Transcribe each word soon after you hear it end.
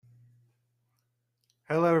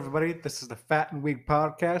Hello, everybody. This is the Fat and Weak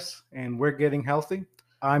podcast, and we're getting healthy.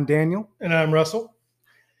 I'm Daniel. And I'm Russell.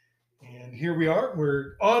 And here we are.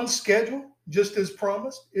 We're on schedule, just as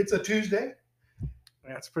promised. It's a Tuesday.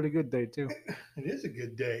 That's a pretty good day, too. It is a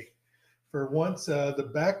good day. For once,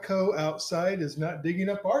 the backhoe outside is not digging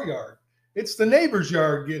up our yard. It's the neighbor's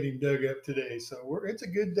yard getting dug up today. So it's a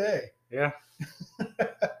good day. Yeah.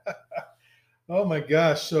 Oh my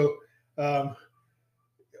gosh. So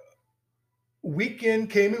weekend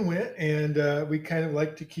came and went, and we kind of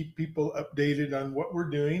like to keep people updated on what we're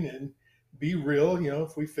doing and be real. You know,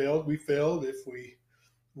 if we failed, we failed. If we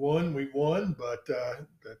won, we won. But the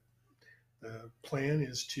plan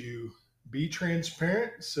is to be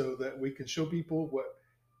transparent so that we can show people what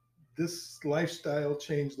this lifestyle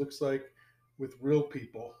change looks like with real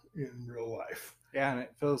people in real life. Yeah, and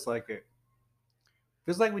it feels like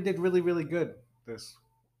we did really, really good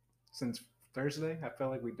since Thursday. I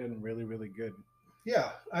felt like we did really, really good.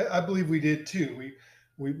 Yeah, I believe we did too.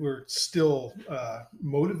 We were still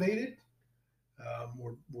motivated.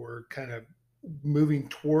 We're kind of moving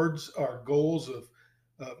towards our goals of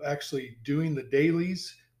actually doing the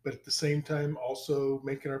dailies, but at the same time also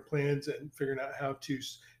making our plans and figuring out how to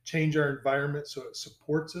change our environment so it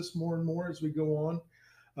supports us more and more as we go on.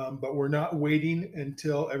 But we're not waiting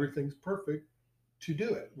until everything's perfect to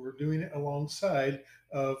do it. We're doing it alongside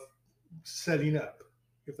of setting up,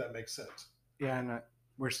 if that makes sense. Yeah, and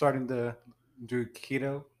we're starting to do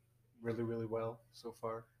keto really, really well so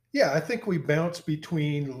far. Yeah, I think we bounce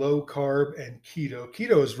between low carb and keto.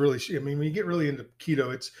 Keto is really, I mean, when you get really into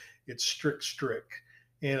keto, it's strict.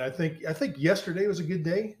 And I think yesterday was a good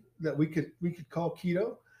day that we could call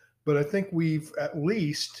keto, but I think we've at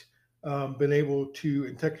least been able to,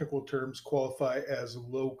 in technical terms, qualify as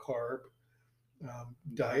low carb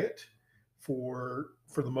diet for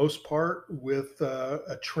the most part, with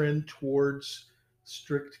a trend towards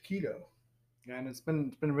strict keto. Yeah, and it's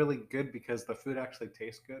been really good because the food actually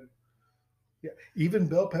tastes good. Yeah, even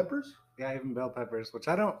bell peppers. Yeah, even bell peppers, which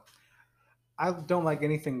I don't like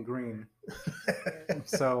anything green.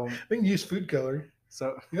 So they can use food coloring.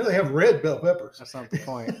 So they have red bell peppers. That's not the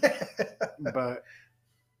point. But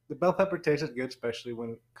the bell pepper tasted good, especially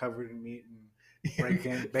when covered in meat and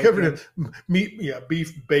bacon. Covered in meat, yeah,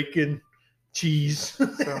 beef, bacon, cheese.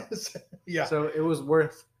 So it was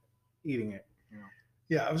worth eating it.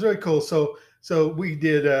 Yeah, it was really cool. So we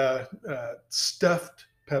did stuffed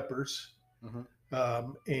peppers,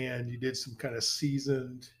 and you did some kind of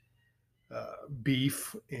seasoned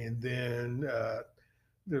beef, and then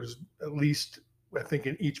there's at least, I think,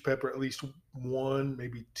 in each pepper at least one,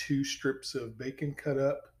 maybe two strips of bacon cut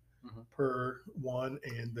up per one,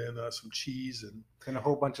 and then some cheese and a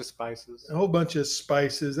whole bunch of spices.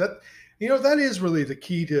 That that is really the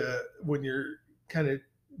key to when you're kind of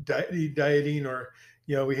dieting, or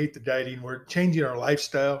we hate the dieting word, changing our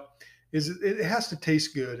lifestyle, is it has to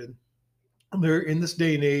taste good. And there, in this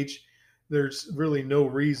day and age, there's really no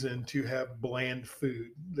reason to have bland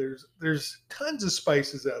food. There's tons of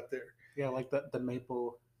spices out there. Yeah, like the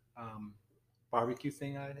maple barbecue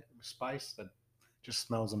thing, spice that just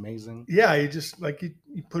smells amazing. Yeah, you just like you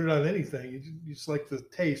put it on anything. You just like the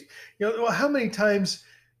taste. How many times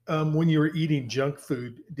when you were eating junk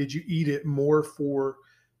food did you eat it more for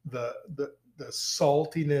the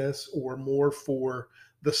saltiness, or more for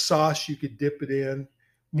the sauce you could dip it in,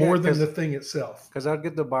 more than the thing itself? Because I'd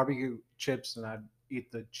get the barbecue chips and I'd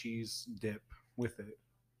eat the cheese dip with it.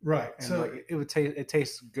 Right. And so it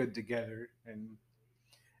tastes good together, and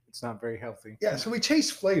it's not very healthy. Yeah. So we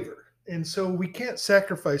chase flavor, and so we can't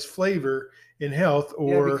sacrifice flavor in health,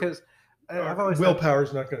 or because I've always willpower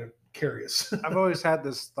is not going to carry us. I've always had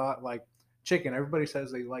this thought, like chicken. Everybody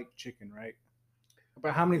says they like chicken, right?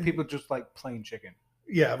 But how many people just like plain chicken?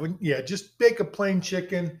 Yeah, just bake a plain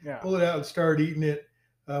chicken, pull it out and start eating it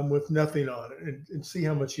with nothing on it, and see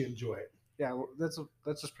how much you enjoy it. Yeah, that's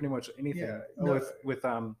just pretty much anything. Yeah, with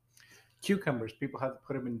cucumbers, people have to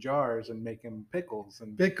put them in jars and make them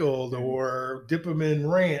pickled, or dip them in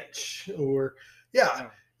ranch, or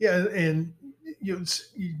and you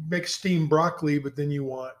make steamed broccoli, but then you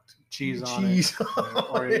want cheese on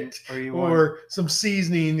it, or some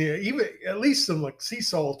seasoning, even at least some like sea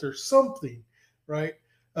salt or something, right?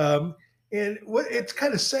 And it's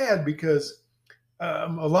kind of sad because a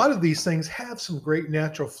lot of these things have some great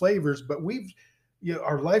natural flavors, but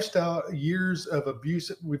our lifestyle, years of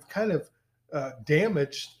abuse, we've kind of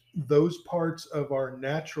damaged those parts of our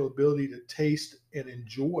natural ability to taste and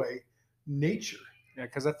enjoy nature. Yeah,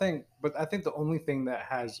 because I think the only thing that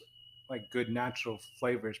has like good natural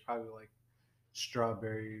flavors, probably like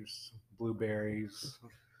strawberries, blueberries,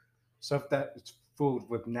 stuff that food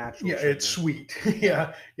with natural Yeah, sugar. it's sweet.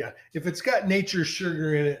 Yeah, yeah. If it's got nature's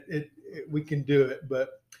sugar in it, we can do it.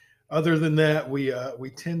 But other than that, we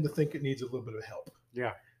tend to think it needs a little bit of help.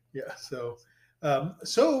 Yeah. Yeah. So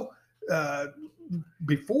uh,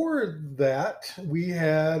 before that, we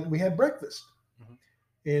had breakfast, Mhm.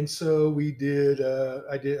 and so we did.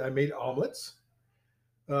 I made omelets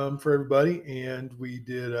for everybody, and we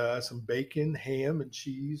did some bacon, ham, and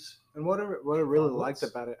cheese. And what I really liked Omelets.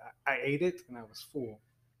 about it, I ate it and I was full.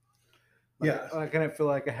 Yeah, Like I didn't feel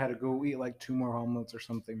like I had to go eat like two more omelets or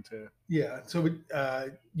something to. yeah. So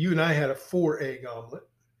you and I had a 4 egg omelet,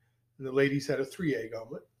 and the ladies had a 3 egg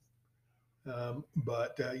omelet.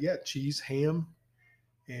 But yeah, cheese, ham,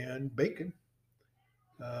 and bacon.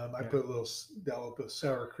 I Yeah. put a little dollop of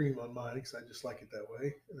sour cream on mine because I just like it that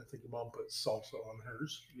way, and I think your mom put salsa on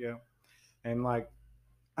hers. Yeah. And like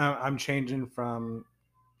I'm changing from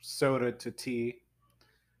soda to tea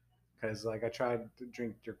because like I tried to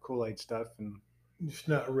drink your Kool-Aid stuff and Just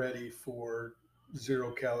not ready for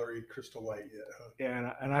 0 calorie Crystal Light yet, huh?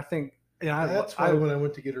 yeah, and I think yeah, That's why when I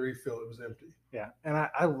went to get a refill, it was empty. yeah, and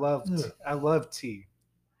I love Yeah. I love tea.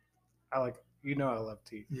 I like I love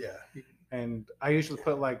tea, Yeah, and I usually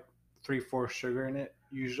put like 3/4 sugar in it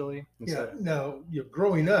usually yeah. instead. Now,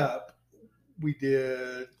 growing up, we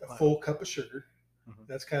did a full cup of sugar. Mhm.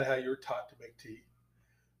 That's kind of how you were taught to make tea.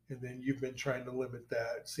 And then you've been trying to limit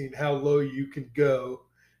that, seeing how low you can go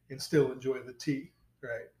and still enjoy the tea,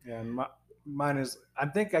 right? Yeah, and mine is I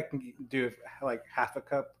think I can do it like half a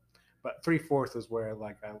cup, but 3/4 is where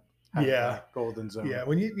like I have Yeah. my golden zone. Yeah,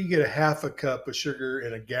 when you get a half a cup of sugar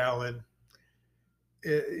in a gallon,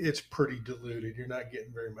 it's pretty diluted. You're not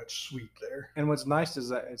getting very much sweet there. And what's nice is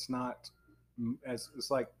that it's not as it's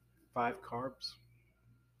like 5 carbs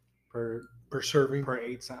per Per serving. per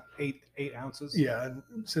 8 ounces. Yeah,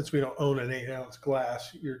 and since we don't own an 8 ounce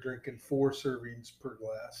glass, you're drinking 4 servings per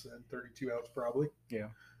glass, and 32 ounce probably. Yeah.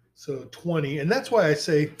 So 20, and that's why I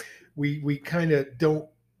say we kind of don't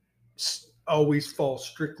always fall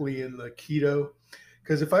strictly in the keto,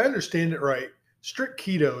 because if I understand it right, strict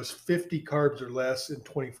keto is 50 carbs or less in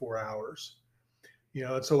 24 hours.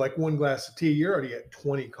 And so like one glass of tea, you're already at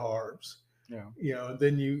 20 carbs. Yeah. And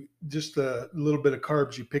then you just a little bit of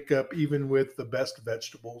carbs you pick up, even with the best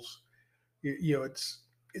vegetables.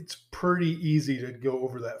 It's pretty easy to go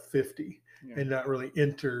over that 50 Yeah. and not really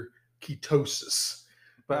enter ketosis.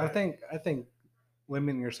 But I think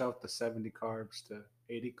limiting yourself to 70 carbs to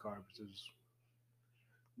 80 carbs is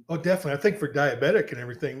Oh, definitely. I think for diabetic and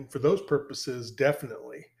everything, for those purposes,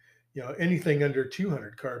 definitely. Anything under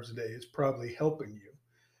 200 carbs a day is probably helping you.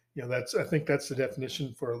 I think that's the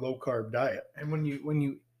definition for a low carb diet. and when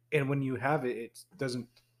you have it, it doesn't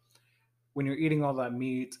when you're eating all that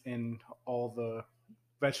meat and all the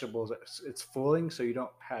vegetables, it's filling, so you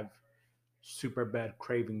don't have super bad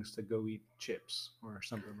cravings to go eat chips or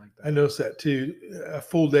something like that. I noticed that too. A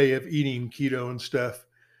full day of eating keto and stuff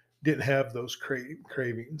didn't have those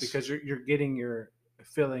cravings. Because you're getting your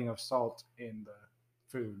filling of salt in the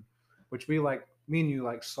food, which we like. Me and you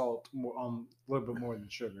like salt more, a little bit more than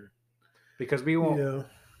sugar, because we won't. Yeah.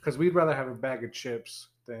 Because we'd rather have a bag of chips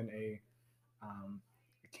than a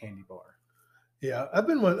candy bar. Yeah,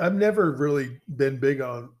 I've never really been big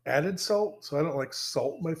on added salt, so I don't like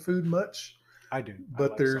salt my food much. I do,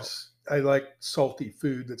 But I like salty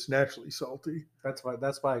food that's naturally salty. That's why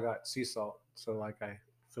I got sea salt. So like I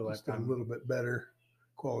feel like Just a I'm little bit better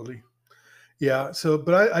quality. Yeah. So,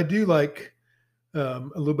 but I do like a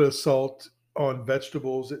little bit of salt on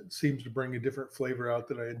vegetables. It seems to bring a different flavor out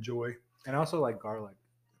that I enjoy. and I also like garlic.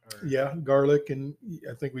 Yeah, garlic, and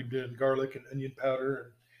I think we did garlic and onion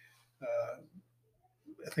powder, and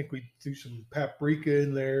I think we threw some paprika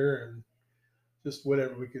in there, and just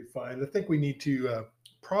whatever we could find. I think we need to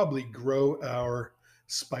probably grow our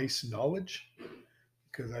spice knowledge,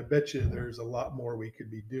 because I bet you there's a lot more we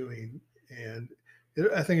could be doing, and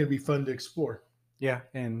I think it'd be fun to explore. Yeah,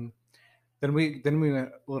 and then we went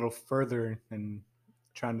a little further and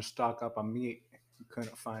trying to stock up on meat. We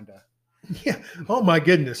couldn't find a. Yeah. Oh my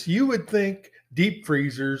goodness. You would think deep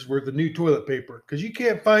freezers were the new toilet paper, because you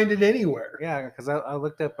can't find it anywhere. Yeah, because I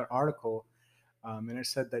looked up an article, and it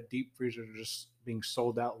said that deep freezers are just being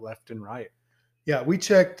sold out left and right. Yeah, we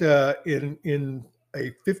checked in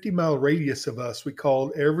a 50-mile radius of us. We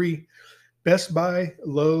called every Best Buy,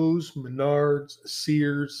 Lowe's, Menards,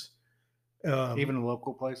 Sears, Even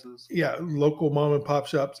local places. yeah, local mom and pop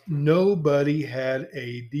shops. Nobody had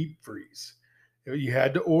a deep freeze. You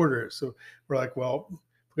had to order it. So we're like, well,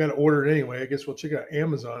 if we got to order it anyway, I guess we'll check out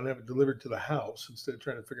Amazon and have it delivered to the house instead of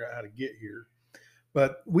trying to figure out how to get here.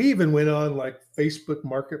 But we even went on like Facebook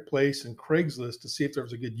Marketplace and Craigslist to see if there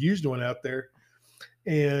was a good used one out there.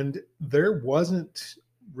 and there wasn't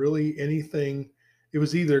really anything. It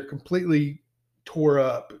was either completely tore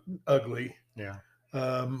up, ugly, Yeah.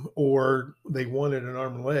 or they wanted an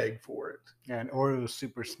arm and leg for it. Yeah, and Oreo was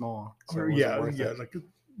super small, so Or it wasn't worth yeah, it. like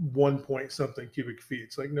 1 point something cubic feet.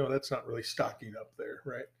 It's like, no, that's not really stocking up there,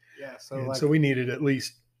 right? Yeah, so And like so we needed at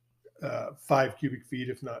least 5 cubic feet,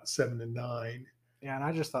 if not 7 to 9. yeah, and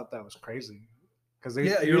I just thought that was crazy because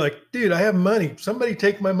Yeah, you're like, dude, I have money. Somebody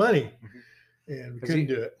take my money, and we 'Cause couldn't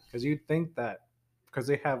do it. because you'd think that because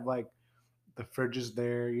they have like the fridges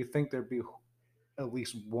there, you think there'd be at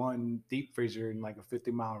least one deep freezer in like a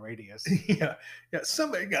 50-mile radius. Yeah, yeah.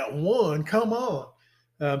 Somebody got one. Come on.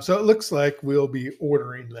 So it looks like we'll be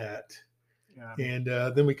ordering that. Yeah, And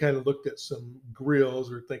then we kind of looked at some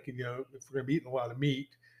grills. We're thinking, if we're going to be eating a lot of meat,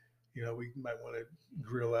 we might want to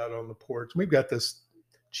grill out on the porch. We've got this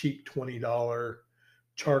cheap $20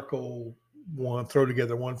 charcoal one, throw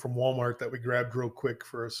together one from Walmart that we grabbed real quick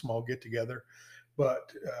for a small get together.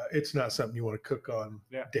 But it's not something you want to cook on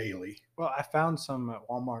daily. Well, I found some at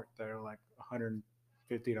Walmart that are like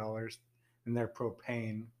 $150, and they're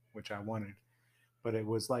propane, which I wanted, but it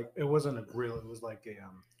wasn't a grill. It was like a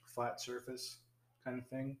flat surface kind of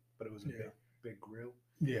thing, but it was a big grill.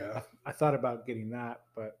 Yeah, I thought about getting that,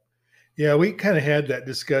 but yeah, we kind of had that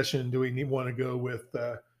discussion. Do we want to go with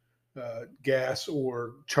gas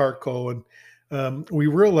or charcoal? And we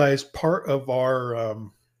realized part of our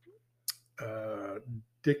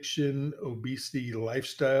addiction, obesity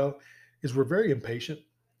lifestyle is we're very impatient.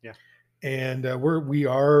 Yeah, and we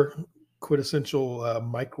are quintessential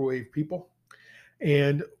microwave people.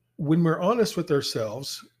 And when we're honest with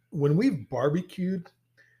ourselves, when we've barbecued,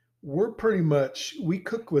 we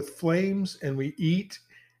cook with flames and we eat,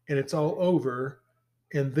 and it's all over,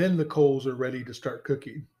 and then the coals are ready to start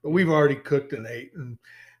cooking. But we've already cooked and ate and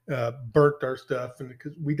burnt our stuff, and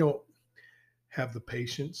because we don't have the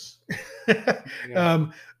patience.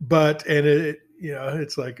 But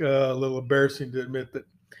it's like a little embarrassing to admit that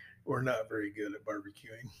we're not very good at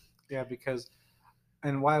barbecuing. Yeah,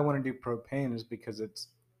 and why I want to do propane is because it's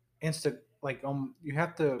instant. Like you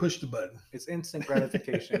have to push the button. It's instant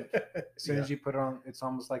gratification. As soon as you put it on, it's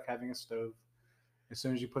almost like having a stove. As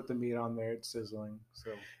soon as you put the meat on there, it's sizzling.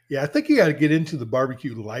 So yeah, I think you got to get into the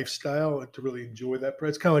barbecue lifestyle to really enjoy that.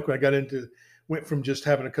 It's kind of like when I went from just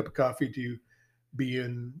having a cup of coffee to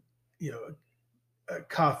being,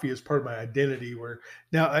 coffee as part of my identity. Where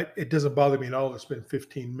now it doesn't bother me at all to spend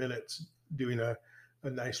 15 minutes doing a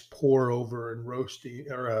nice pour over and roasting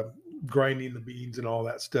or grinding the beans and all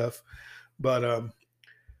that stuff. But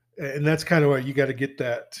and that's kind of why you got to get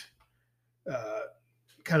that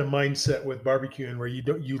kind of mindset with barbecuing, where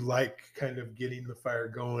you like kind of getting the fire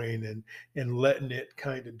going and letting it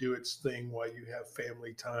kind of do its thing while you have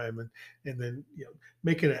family time, and then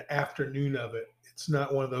making an afternoon of it. It's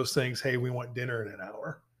not one of those things, hey, we want dinner in an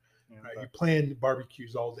hour. Yeah, right? You plan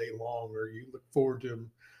barbecues all day long, or you look forward to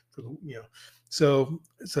them for so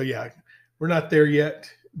yeah, we're not there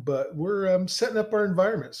yet, but we're setting up our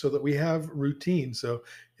environment so that we have routine. So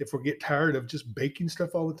if we get tired of just baking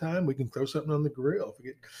stuff all the time, we can throw something on the grill.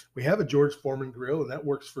 We have a George Foreman grill, and that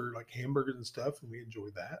works for like hamburgers and stuff, and we enjoy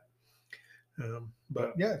that.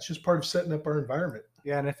 But yeah, it's just part of setting up our environment.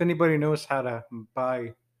 Yeah, and if anybody knows how to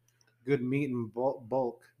buy good meat in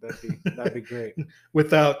bulk, that'd be great.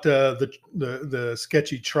 Without the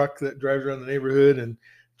sketchy truck that drives around the neighborhood and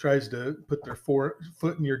tries to put their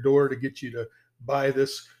foot in your door to get you to buy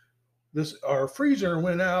this. Our freezer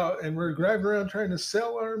went out and we're driving around trying to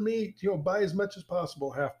sell our meat. Buy as much as possible,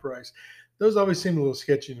 half price. Those always seem a little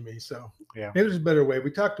sketchy to me. So yeah, maybe there's a better way. We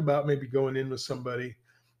talked about maybe going in with somebody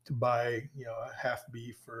to buy, a half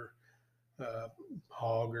beef or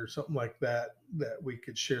hog or something like that we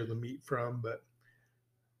could share the meat from. But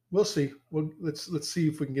we'll see. Let's see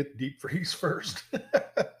if we can get the deep freeze first.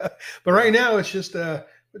 But right now it's just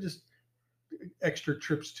extra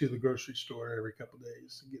trips to the grocery store every couple of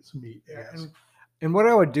days to get some meat. And what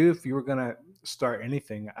I would do if you were gonna start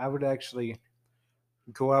anything, I would actually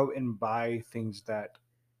go out and buy things that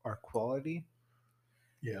are quality.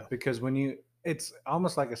 Yeah. Because it's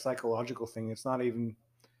almost like a psychological thing. It's not even.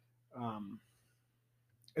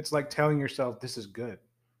 It's like telling yourself this is good.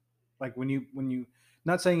 Like when you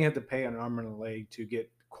not saying you have to pay an arm and a leg to get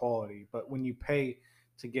quality, but when you pay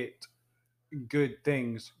to get good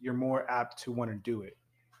things, you're more apt to want to do it,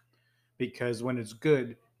 because when it's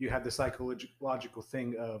good, you have the psychological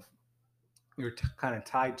thing of you're kind of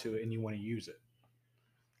tied to it and you want to use it.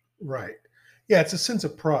 Right. Yeah, it's a sense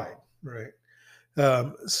of pride, right?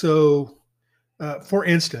 So, for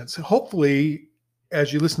instance, hopefully,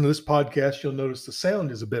 as you listen to this podcast, you'll notice the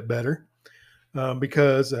sound is a bit better.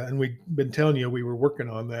 because, and we've been telling you we were working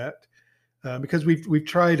on that because we've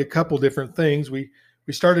tried a couple different things. We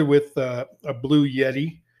started with a Blue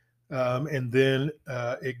Yeti, and then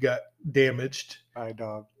it got damaged. By a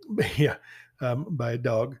dog. Yeah, by a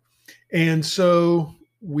dog. And so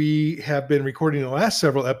we have been recording the last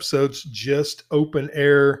several episodes just open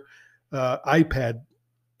air iPad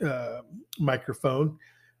microphone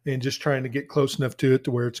and just trying to get close enough to it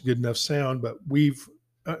to where it's good enough sound. But we've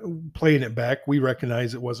playing it back, we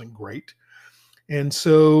recognize it wasn't great. And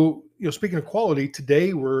so, speaking of quality,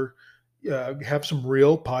 today we're have some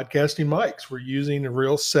real podcasting mics. We're using a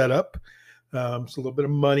real setup. It's a little bit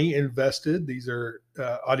of money invested. These are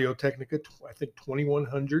Audio Technica, I think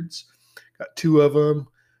 2100s. Got two of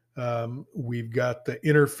them. We've got the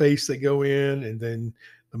interface that go in, and then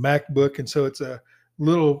the MacBook, and so it's a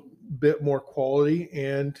little bit more quality.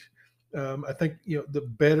 And I think the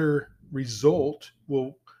better result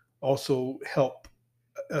will also help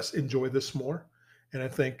us enjoy this more, and I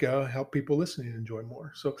think help people listening enjoy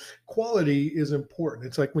more. So quality is important.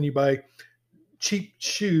 It's like when you buy cheap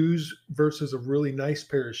shoes versus a really nice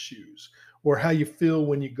pair of shoes, or how you feel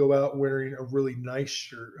when you go out wearing a really nice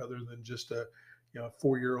shirt other than just a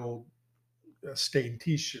 4-year-old stained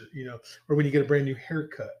t-shirt, or when you get a brand new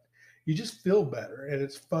haircut. You just feel better and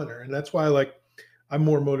it's funner. And that's why I'm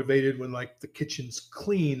more motivated when the kitchen's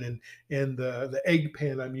clean and the egg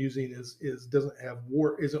pan I'm using is doesn't have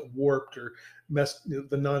isn't warped or messed,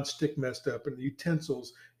 the non-stick messed up, and the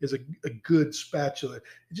utensils is a good spatula.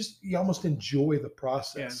 You almost enjoy the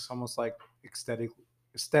process. Yeah, it's almost like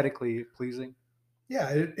aesthetically pleasing. Yeah,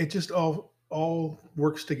 it just all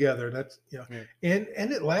works together. That's Yeah. and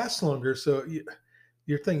it lasts longer. So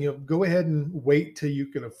your thing, go ahead and wait till you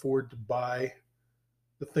can afford to buy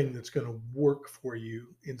the thing that's going to work for you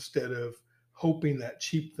instead of hoping that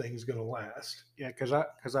cheap thing is going to last. Yeah,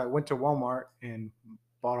 because I went to Walmart and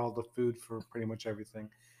bought all the food for pretty much everything,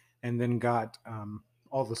 and then got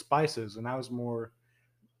all the spices, and I was more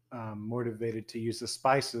motivated to use the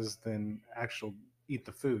spices than actual eat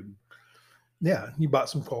the food. Yeah, you bought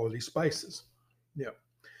some quality spices. Yeah,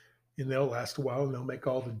 and they'll last a while and they'll make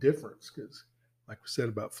all the difference because, like we said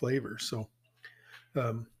about flavor. So,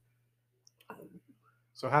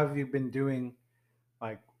 So how have you been doing,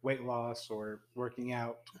 like weight loss or working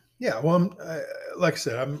out? yeah, well, like I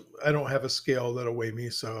said, I don't have a scale that'll weigh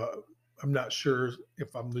me, so I'm not sure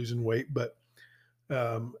if I'm losing weight, but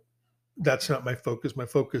that's not my focus. My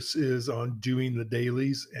focus is on doing the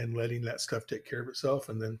dailies and letting that stuff take care of itself.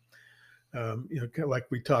 And then, kind of like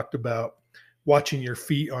we talked about, watching your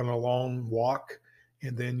feet on a long walk,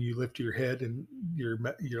 and then you lift your head and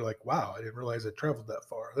you're like, wow, I didn't realize I traveled that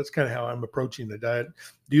far. That's kind of how I'm approaching the diet.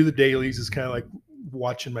 Do the dailies is kind of like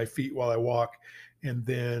watching my feet while I walk. And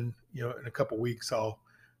then, in a couple of weeks, I'll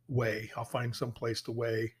find some place to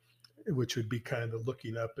weigh, which would be kind of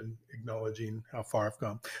looking up and acknowledging how far I've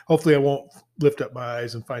gone. Hopefully I won't lift up my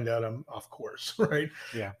eyes and find out I'm off course. Right.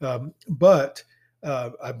 Yeah. But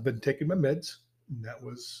I've been taking my meds, and that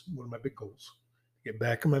was one of my big goals. Get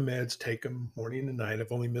back on my meds, take them morning and night.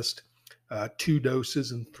 I've only missed 2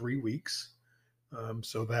 doses in 3 weeks.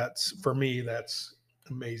 So for me, that's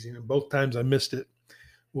amazing. And both times I missed it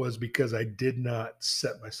was because I did not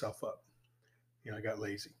set myself up. I got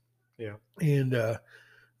lazy. Yeah. And the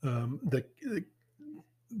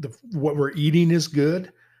what we're eating is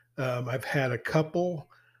good. I've had a couple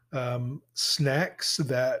snacks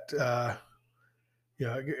that I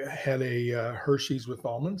had a Hershey's with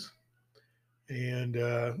almonds, and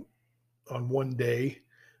on one day,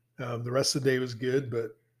 the rest of the day was good,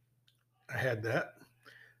 but I had that.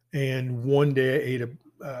 And one day I ate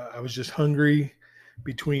I was just hungry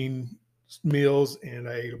between meals, and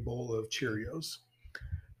I ate a bowl of Cheerios.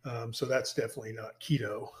 So that's definitely not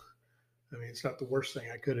keto. I mean, it's not the worst thing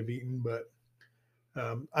I could have eaten, but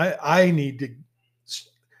I need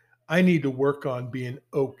to work on being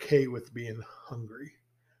okay with being hungry.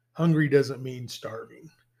 Hungry doesn't mean starving.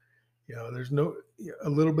 There's a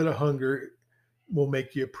little bit of hunger will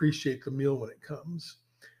make you appreciate the meal when it comes.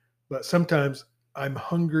 But sometimes I'm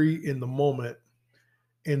hungry in the moment,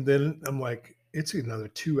 and then I'm like, it's another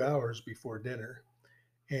 2 hours before dinner.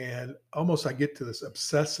 And almost I get to this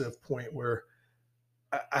obsessive point where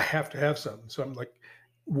I have to have something. So I'm like,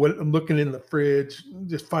 what I'm looking in the fridge,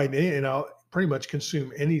 just find it, and I'll pretty much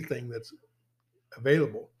consume anything that's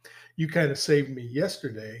available. You kind of saved me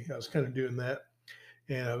yesterday. I was kind of doing that,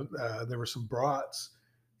 and there were some brats,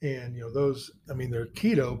 and those. I mean, they're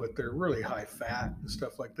keto, but they're really high fat and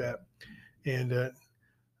stuff like that. And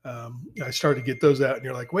I started to get those out, and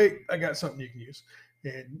you're like, wait, I got something you can use.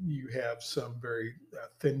 and you have some very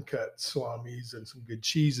thin cut salamis and some good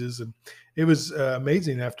cheeses. And it was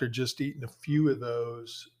amazing after just eating a few of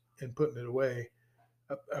those and putting it away.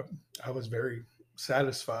 I, I, I was very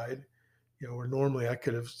satisfied. Where normally I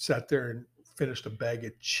could have sat there and finished a bag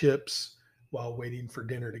of chips while waiting for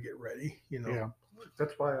dinner to get ready. Yeah,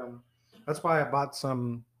 that's why that's why I bought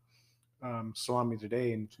some salami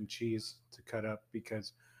today and some cheese to cut up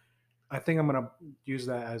because I think I'm gonna use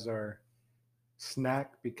that as our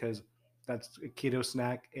snack because that's a keto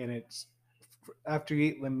snack and it's after you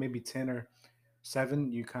eat like maybe 10 or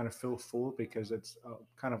 7 you kind of feel full because it's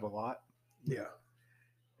kind of a lot. Yeah.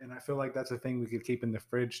 And I feel like that's a thing we could keep in the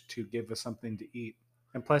fridge to give us something to eat.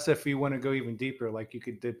 And plus, if you want to go even deeper, like you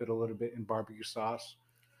could dip it a little bit in barbecue sauce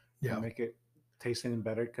and Yeah. make it taste even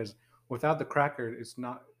better. Because without the cracker, it's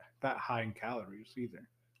not that high in calories either.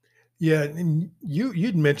 Yeah, and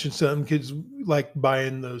you'd mentioned something because like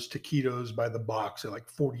buying those taquitos by the box at like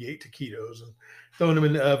 48 taquitos and throwing them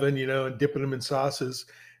in the oven, and dipping them in sauces.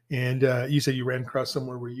 And you said you ran across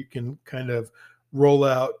somewhere where you can kind of roll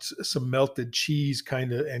out some melted cheese,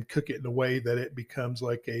 kind of, and cook it in a way that it becomes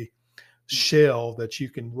like a shell that you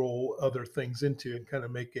can roll other things into and kind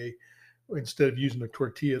of make a instead of using a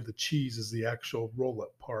tortilla, the cheese is the actual roll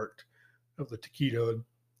up part of the taquito.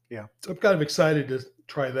 Yeah. So I'm kind of excited to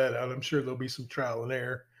try that out. I'm sure there'll be some trial and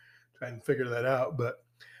error trying to figure that out, but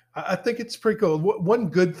I think it's pretty cool. One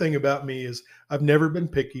good thing about me is I've never been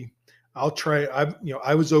picky. I'll try.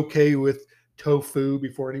 I was okay with tofu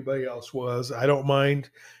before anybody else was. I don't mind,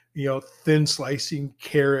 thin slicing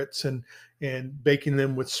carrots and baking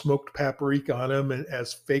them with smoked paprika on them and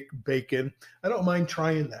as fake bacon. I don't mind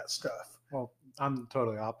trying that stuff. Well, I'm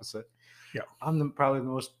totally opposite. Yeah. I'm probably the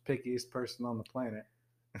most pickiest person on the planet.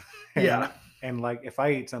 and, Yeah. And like, if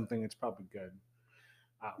I eat something, it's probably good.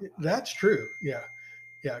 That's true. Yeah.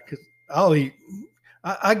 Yeah. Because I'll eat.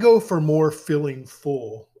 I go for more feeling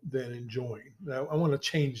full than enjoying. I want to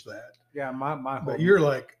change that. Yeah, my whole. But you're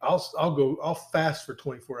like, I'll fast for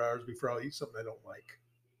 24 hours before I'll eat something I don't like.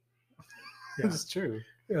 Yeah, it's true.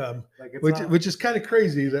 Like which is kind of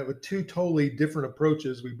crazy that with two totally different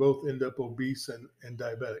approaches, we both end up obese and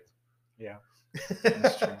diabetic. Yeah,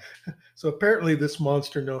 that's true. So apparently, this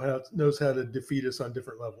monster knows how to defeat us on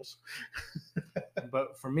different levels.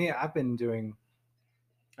 But for me, I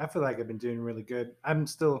feel like I've been doing really good. I'm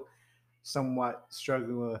still somewhat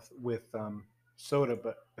struggling with soda,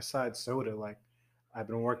 but besides soda, like I've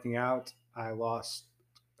been working out.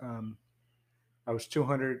 Um, I was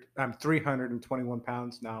 200. I'm 321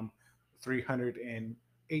 pounds now. I'm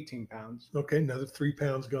 318 pounds. Okay, another 3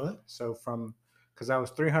 pounds gone. So because I was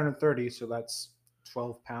 330, so that's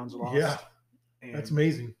 12 pounds lost. Yeah, that's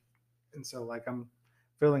amazing. And so like I'm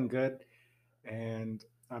feeling good, and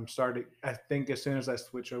I'm starting. I think as soon as I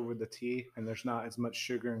switch over the tea and there's not as much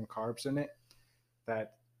sugar and carbs in it,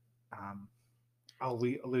 that um, I'll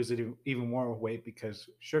lose it even more weight because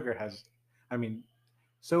sugar has, I mean,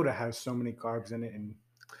 soda has so many carbs in it and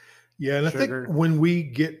yeah, and sugar. I think when we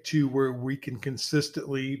get to where we can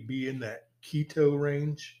consistently be in that keto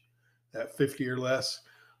range, that 50 or less,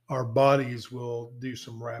 our bodies will do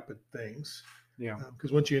some rapid things. Yeah,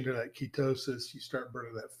 because once you enter that ketosis, you start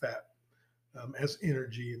burning that fat as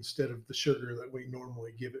energy instead of the sugar that we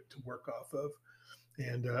normally give it to work off of.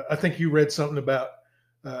 And I think you read something about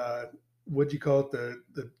what'd you call it,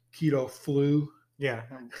 the keto flu. Yeah,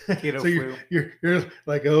 keto so flu. You're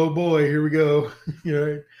like, oh boy, here we go.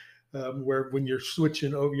 Where when you're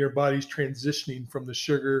switching over, your body's transitioning from the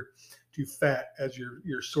sugar to fat as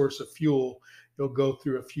your source of fuel. You'll go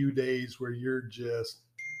through a few days where you're just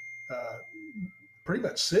pretty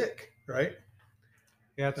much sick, right?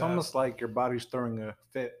 Yeah, it's almost like your body's throwing a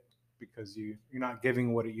fit because you're not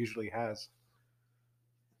giving what it usually has.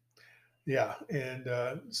 Yeah, and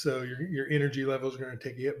so your energy levels are going to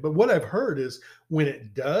take a hit. But what I've heard is when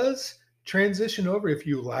it does transition over, if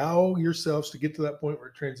you allow yourselves to get to that point where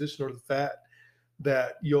it transitions over to fat,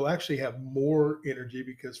 that you'll actually have more energy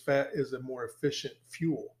because fat is a more efficient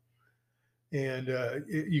fuel, and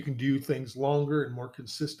you can do things longer and more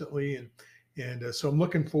consistently. And so I'm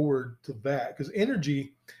looking forward to that because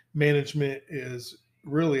energy management is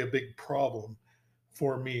really a big problem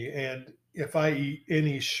for me. And if I eat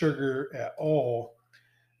any sugar at all,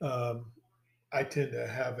 I tend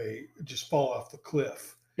to just fall off the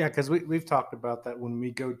cliff. Yeah, because we've talked about that when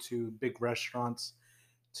we go to big restaurants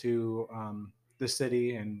to the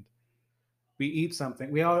city and we eat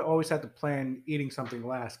something. We always have to plan eating something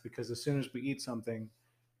last because as soon as we eat something,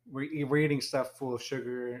 we're eating stuff full of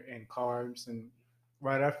sugar and carbs, and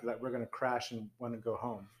right after that, we're going to crash and want to go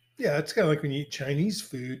home. Yeah, it's kind of like when you eat Chinese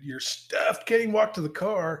food, you're stuffed, can't even walk to the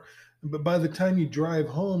car. But by the time you drive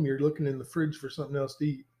home, you're looking in the fridge for something else to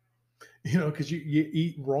eat, because you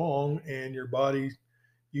eat wrong and your body,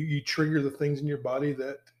 you trigger the things in your body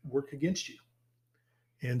that work against you.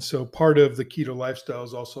 And so part of the keto lifestyle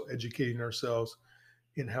is also educating ourselves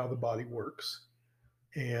in how the body works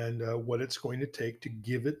and what it's going to take to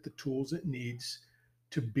give it the tools it needs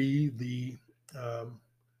to be the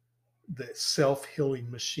self-healing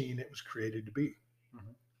machine it was created to be.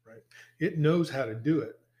 Mm-hmm. Right? It knows how to do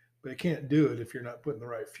it, but it can't do it if you're not putting the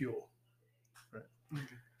right fuel. Right? Okay.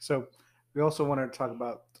 So we also wanted to talk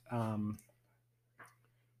about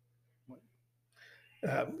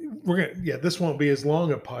this won't be as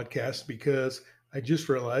long a podcast because I just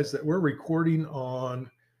realized that we're recording on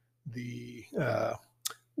the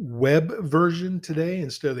web version today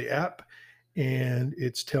instead of the app, and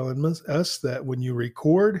it's telling us that when you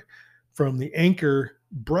record from the Anchor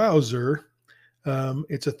browser,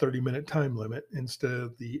 it's a 30-minute time limit instead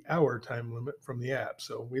of the hour time limit from the app.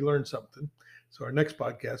 So we learned something. So our next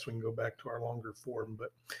podcast, we can go back to our longer form.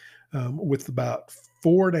 But with about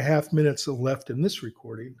 4.5 minutes left in this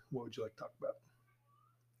recording, what would you like to talk about?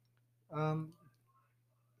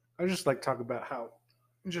 I just like to talk about how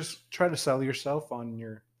just try to sell yourself on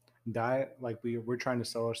your diet, like we're trying to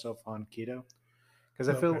sell ourselves on keto, because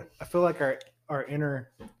I feel like our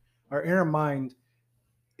inner mind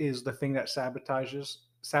is the thing that sabotages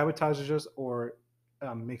us or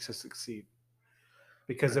makes us succeed.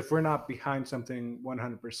 Because if we're not behind something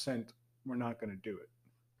 100%, we're not going to do it.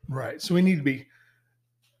 Right. So we need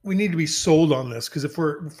to be sold on this, because if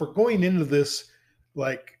we're going into this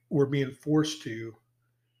like we're being forced to,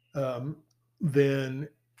 then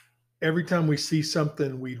every time we see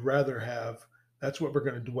something we'd rather have, that's what we're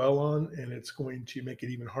going to dwell on, and it's going to make it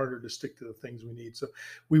even harder to stick to the things we need. So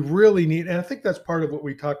we really need, and I think that's part of what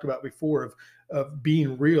we talked about before of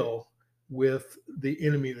being real with the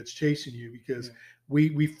enemy that's chasing you, because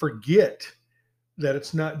we forget that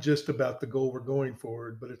it's not just about the goal we're going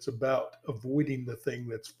forward, but it's about avoiding the thing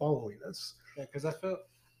that's following us. Yeah,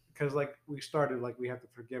 because like we started, like we have to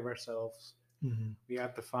forgive ourselves. Mm-hmm. We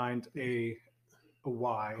have to find a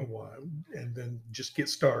why. And then just get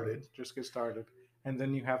started. And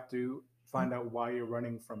then you have to find out why you're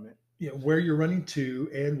running from it. Yeah, where you're running to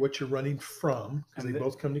and what you're running from, because they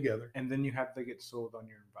both come together. And then you have to get sold on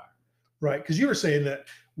your environment. Right, because you were saying that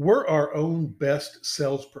we're our own best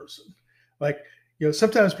salesperson. Like,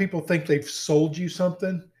 sometimes people think they've sold you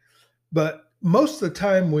something, but most of the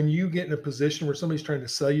time when you get in a position where somebody's trying to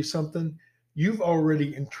sell you something, you've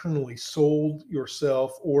already internally sold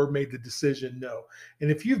yourself or made the decision no.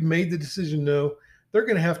 And if you've made the decision no, they're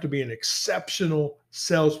going to have to be an exceptional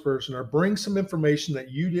salesperson or bring some information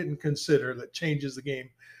that you didn't consider that changes the game,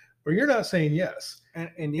 or you're not saying yes.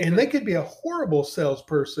 And they could be a horrible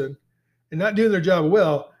salesperson and not doing their job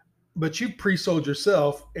well, but you pre-sold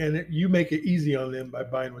yourself and you make it easy on them by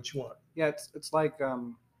buying what you want. Yeah, it's like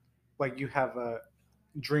you have a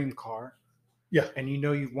dream car. Yeah. And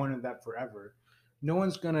you've wanted that forever. No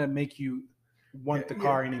one's going to make you want the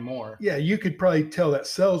car anymore. Yeah, you could probably tell that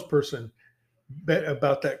salesperson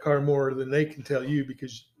about that car more than they can tell you,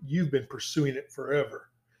 because you've been pursuing it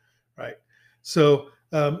forever, right? So,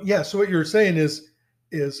 so what you're saying is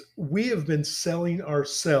we have been selling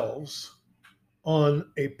ourselves on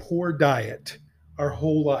a poor diet our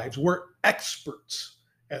whole lives. We're experts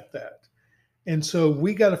at that. And so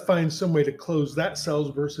we got to find some way to close that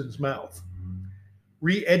salesperson's mouth,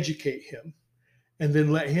 re-educate him, and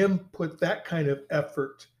then let him put that kind of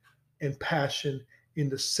effort and passion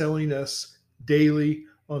into selling us daily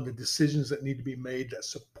on the decisions that need to be made that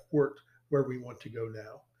support where we want to go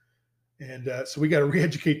now. And so we got to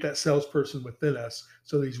re-educate that salesperson within us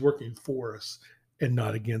so that he's working for us and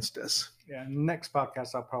not against us. Yeah. Next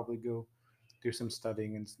podcast, I'll probably go do some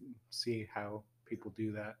studying and see how people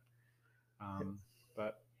do that.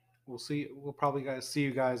 But we'll see. We'll probably see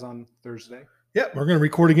you guys on Thursday. Yeah, we're going to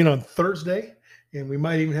record again on Thursday, and we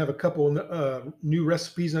might even have a couple new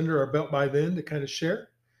recipes under our belt by then to kind of share.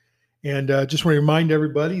 And just want to remind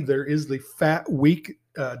everybody, there is the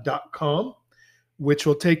fatweek.com, which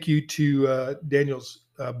will take you to Daniel's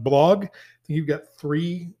blog. I think you've got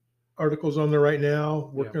 3 articles on there right now,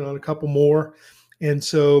 working on a couple more. And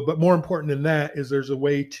so, but more important than that is there's a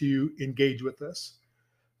way to engage with us.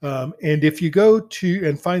 And if you go to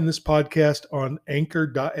and find this podcast on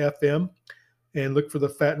anchor.fm and look for the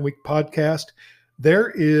Fat and Weak podcast,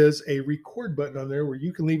 there is a record button on there where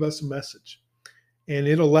you can leave us a message, and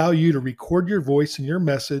it'll allow you to record your voice and your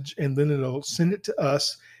message, and then it'll send it to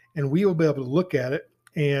us, and we will be able to look at it.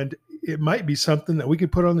 And it might be something that we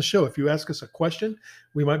could put on the show. If you ask us a question,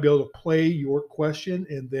 we might be able to play your question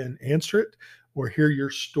and then answer it. or hear your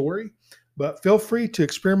story. But feel free to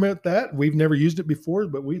experiment with that. We've never used it before,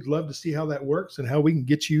 but we'd love to see how that works and how we can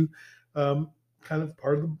get you kind of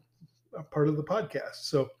part of the podcast.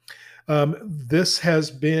 So this has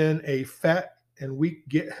been a Fat and Weak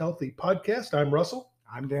Get Healthy podcast. I'm Russell.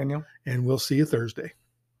 I'm Daniel. And we'll see you Thursday.